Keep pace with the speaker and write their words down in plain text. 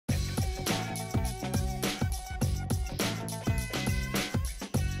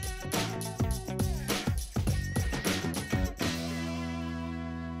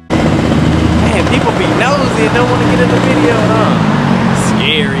lazy and don't want to get in the video, huh?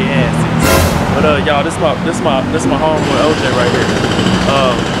 Scary asses. But y'all, this my homeboy OJ right here.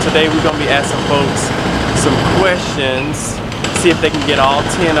 Today we're gonna be asking folks some questions, see if they can get all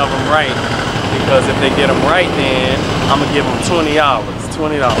 10 of them right. Because if they get them right, then I'm gonna give them $20.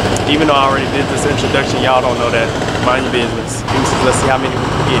 Even though I already did this introduction, y'all don't know that. Mind your business. Let's see how many we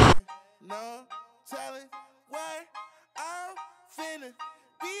can get. No telling what I'm finna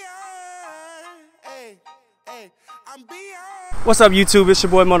be on. Hey, I'm beyond. What's up, YouTube? It's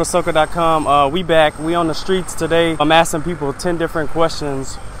your boy Muddusoaka.com. We back. We on the streets today. I'm asking people 10 different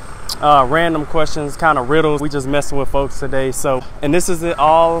questions. Random questions, kind of riddles. We just messing with folks today. So, and this is it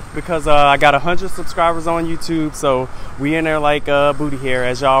all because I got 100 subscribers on YouTube. So we in there like booty hair,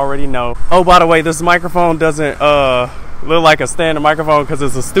 as y'all already know. Oh, by the way, this microphone doesn't look like a standard microphone because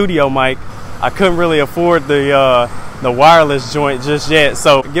it's a studio mic. I couldn't really afford the wireless joint just yet.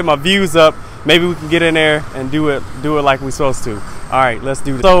 So get my views up. Maybe we can get in there and do it like we're supposed to. All right, let's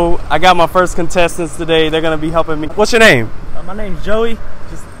do this. So I got my first contestants today. They're gonna be helping me. What's your name? My name's Joey.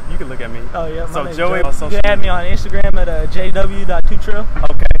 You can look at me. Oh yeah, my name's Joey. You can add me on Instagram at jw.tutrill.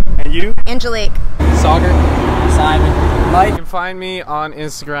 Okay. And you? Angelique. Sauger. Simon. Mike. You can find me on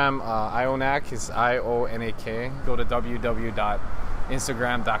Instagram, Ionak. It's IONAK. Go to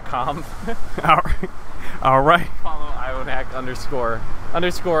www.instagram.com. All right. Follow Ionak __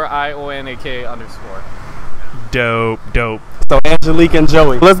 IONAK _. Dope. So Angelique and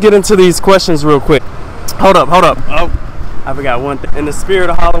Joey. Let's get into these questions real quick. Hold up. Oh. I forgot one thing. In the spirit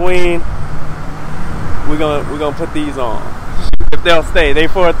of Halloween, we're gonna put these on. If they'll stay, they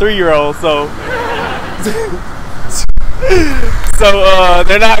for a 3-year-old, so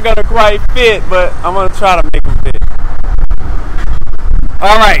they're not gonna quite fit, but I'm gonna try to make them fit.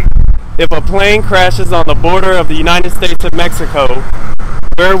 All right. If a plane crashes on the border of the United States and Mexico,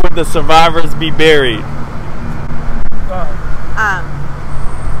 where would the survivors be buried?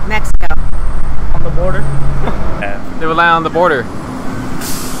 Mexico. On the border. They would land on the border.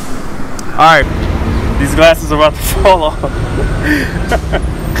 Alright, these glasses are about to fall off.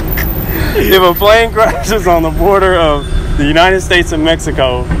 If a plane crashes on the border of the United States and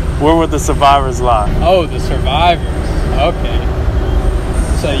Mexico, where would the survivors lie? Oh, the survivors. Okay.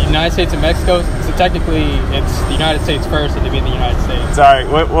 So United States and Mexico, so technically it's the United States first and they'd be in the United States. Alright,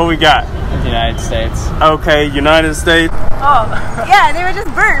 what we got? The United States. Okay, United States. Oh, yeah, they were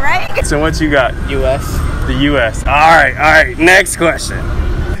just burnt, right? So what you got? U.S. The U.S. Alright, next question.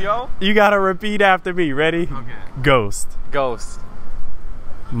 You gotta repeat after me, ready? Okay. Ghost.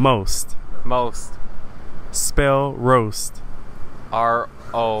 Most. Spell roast.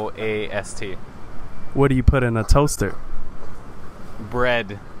 ROAST. What do you put in a toaster?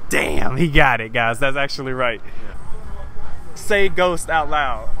 Bread. Damn, he got it, guys. That's actually right. Yeah. Say ghost out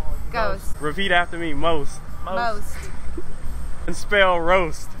loud. Ghost. Repeat after me. Most. And spell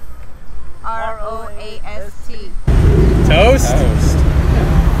roast. ROAST. Toast.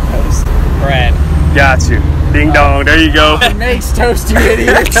 Bread. Got you. Ding dong. There you go. It makes toast, you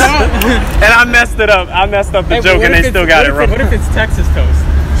idiots. And I messed it up. I messed up the joke and they still got it wrong. What if it's Texas toast?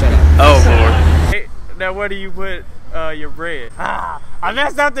 Shut up. Oh, Lord. Hey, now where do you put your bread? I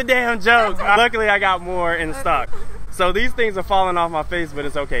messed up the damn joke. Luckily, I got more in stock. So these things are falling off my face, but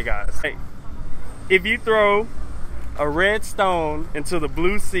it's okay, guys. Hey, if you throw a red stone into the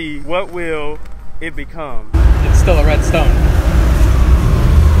blue sea, what will it become? It's still a red stone.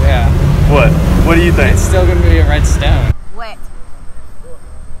 Yeah. What do you think? It's still gonna be a red stone. Wet.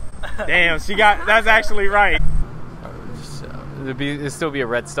 Damn, that's actually right. It'd still be a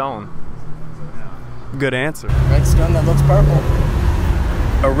red stone. Good answer. Red stone that looks purple.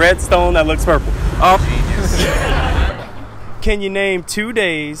 A red stone that looks purple. Genius. Can you name 2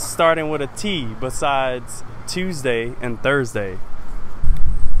 days starting with a T besides Tuesday and Thursday?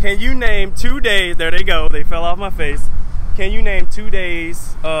 Can you name 2 days? There they go. They fell off my face. Can you name 2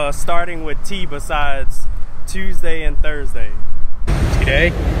 days starting with T besides Tuesday and Thursday?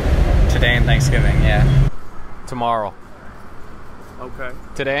 Today and Thanksgiving, yeah. Tomorrow. Okay.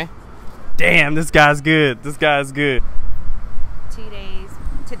 Today? Damn, this guy's good. 2 days.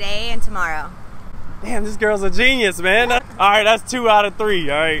 Today and tomorrow. Damn, this girl's a genius, man. All right, that's 2 out of 3.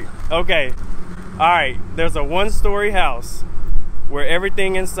 All right. Okay. All right. There's a 1-story house where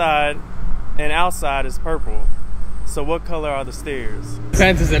everything inside and outside is purple. So what color are the stairs?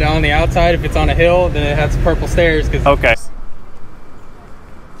 Depends, is it on the outside? If it's on a hill, then it has purple stairs. Okay.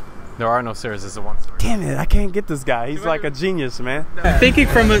 There are no stairs, it's a 1-story. Damn it, I can't get this guy. He's like a genius, man. Thinking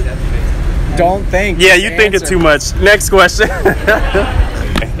from a... Don't think. Yeah, you thinking too much. Next question.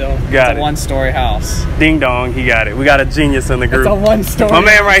 though. Got it's it. a one-story house. Ding dong, he got it. We got a genius in the group. It's a one-story. My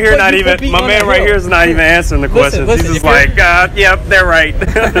man right here, But not you even. could be My on man a right hill. here is not even answering the questions. listen, He's just if you're- like, yep, they're right.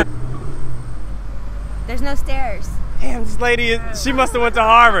 There's no stairs. Damn, this lady, she must have went to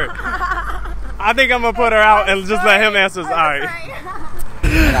Harvard. I think I'm gonna put her out and just let him answer. All right.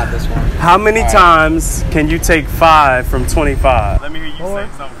 I got this one. How many All right. times can you take 5 from 25? Let me hear you say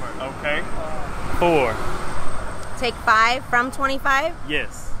something first. Okay. 4. Take 5 from 25.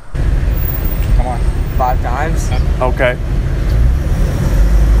 Yes. Come on. 5 times. Okay.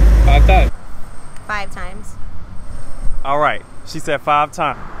 5 times. 5 times. All right. She said 5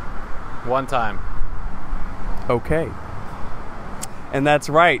 times. 1 time. Okay. And that's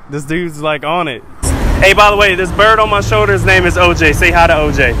right. This dude's like on it. Hey, by the way, this bird on my shoulder, his name is OJ. Say hi to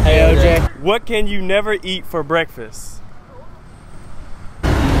OJ. Hey, OJ. What can you never eat for breakfast?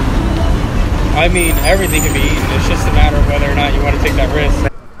 I mean, everything can be eaten. It's just a matter of whether or not you want to take that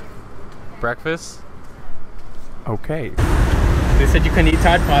risk. Breakfast? Okay. They said you couldn't eat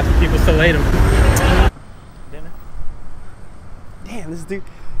Tide Pods, but people still ate them. Damn, this dude.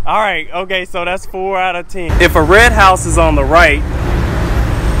 All right, okay, so that's 4 out of 10. If a red house is on the right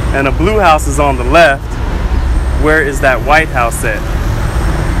and a blue house is on the left, where is that white house at?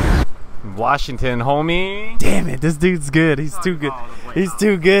 Washington, homie. Damn it, this dude's good. He's too good. He's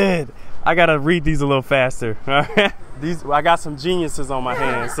too good. I gotta read these a little faster. All right? I got some geniuses on my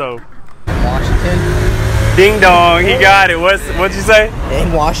hands, so. Washington. Ding dong, he got it. What'd you say?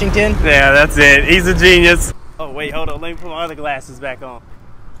 In Washington. Yeah, that's it. He's a genius. Oh, wait, hold on. Let me put my other glasses back on.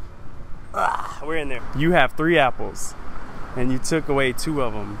 We're in there. You have 3 apples, and you took away 2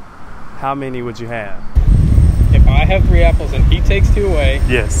 of them. How many would you have? If I have 3 apples and he takes 2 away,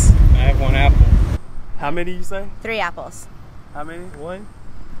 Yes. I have 1 apple. How many you say? 3 apples. How many? 1.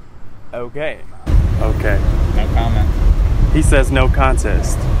 Okay. Okay. No comment. He says no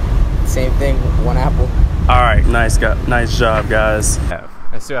contest. Same thing, 1 apple. All right. Nice job, guys.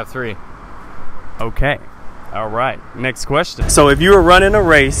 I still have 3. Okay. All right. Next question. So if you were running a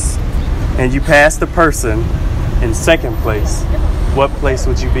race and you passed the person in second place, what place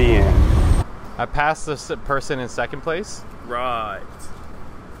would you be in? I passed the person in second place. Right.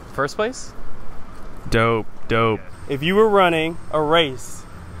 First place? Dope. If you were running a race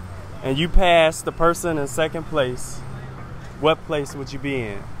and you passed the person in second place, what place would you be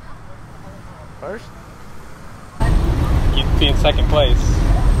in? First? You'd be in second place.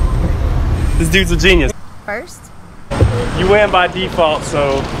 This dude's a genius. First. You win by default,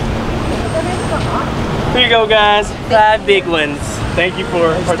 so here you go, guys. 5 big ones. Thank you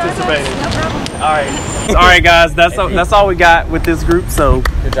for participating. All right, guys. That's all we got with this group. So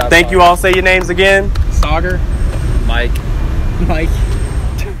Good job, thank you all. Say your names again. Sauger. Mike. Mike.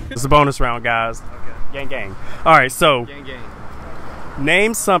 It's a bonus round, guys. Okay. Gang. All right, so Gang.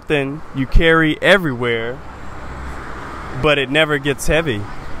 name something you carry everywhere, but it never gets heavy.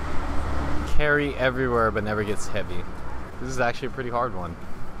 Carry everywhere but never gets heavy. This is actually a pretty hard one.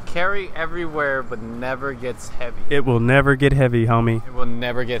 Carry everywhere but never gets heavy. It will never get heavy, homie. It will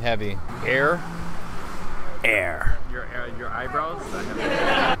never get heavy. Air. Air. Your eyebrows.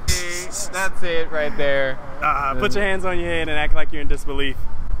 That's it right there. Put your hands on your head and act like you're in disbelief.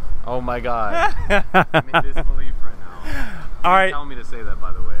 Oh my God. I'm in disbelief right now. All right. Tell me to say that,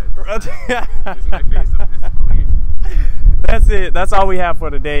 by the way. This is my face of disbelief. That's it. That's all we have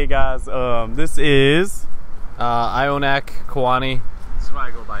for today, guys. This is Ionak Kawani. That's what I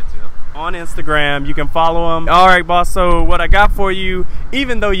go by too. on Instagram. You can follow him. All right, boss. So what I got for you,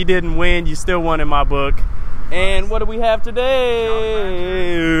 even though you didn't win, you still won in my book. And what do we have today?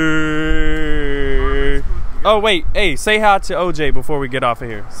 Oh wait, hey, say hi to OJ before we get off of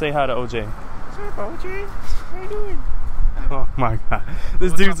here. Say hi to OJ. What's up, OJ? How you doing? Oh my God,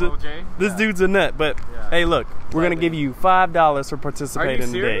 this What's dude's up, OJ? this dude's a nut. But Yeah. hey, look, we're gonna give you $5 for participating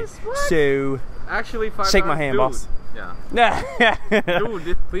serious? today. What? So Actually, $5. Shake my hand, Dude. boss. Yeah.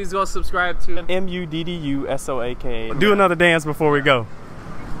 Dude, please go subscribe to Muddusoaka. Do another dance before we go.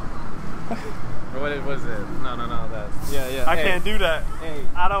 What was it? No, that's yeah. I can't do that. Hey,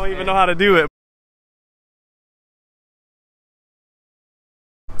 I don't even know how to do it.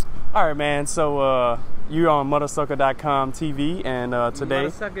 All right, man. So you're on Muddusoaka.com TV, and today.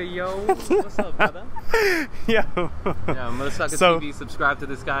 Muddusoaka, yo. What's up, brother? Yo. Yeah, Muddusoaka So- TV. Subscribe to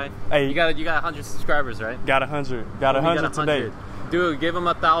this guy. Hey. You got 100 subscribers, right? Got 100. Got We 100 today. Dude, give him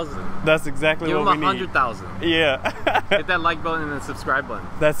 1,000. That's exactly Give him what we need. 100,000. Yeah. Hit that like button and the subscribe button.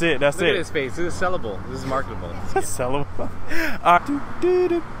 That's it. That's Look at it. his face. This is sellable. This is marketable. Sellable.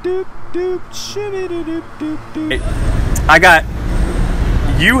 I got.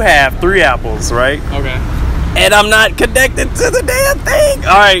 You have 3 apples, right? Okay. And I'm not connected to the damn thing.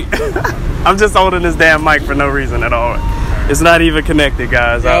 All right. I'm just holding this damn mic for no reason at all. It's not even connected,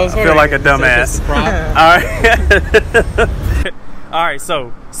 guys. Yeah, I feel like a dumbass. All right. All right,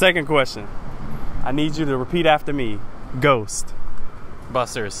 so second question. I need you to repeat after me. Ghost.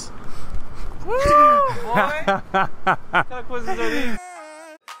 Busters. Woo, boy. What kind of quizzes are these?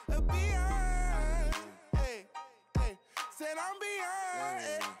 Said I'm beyond.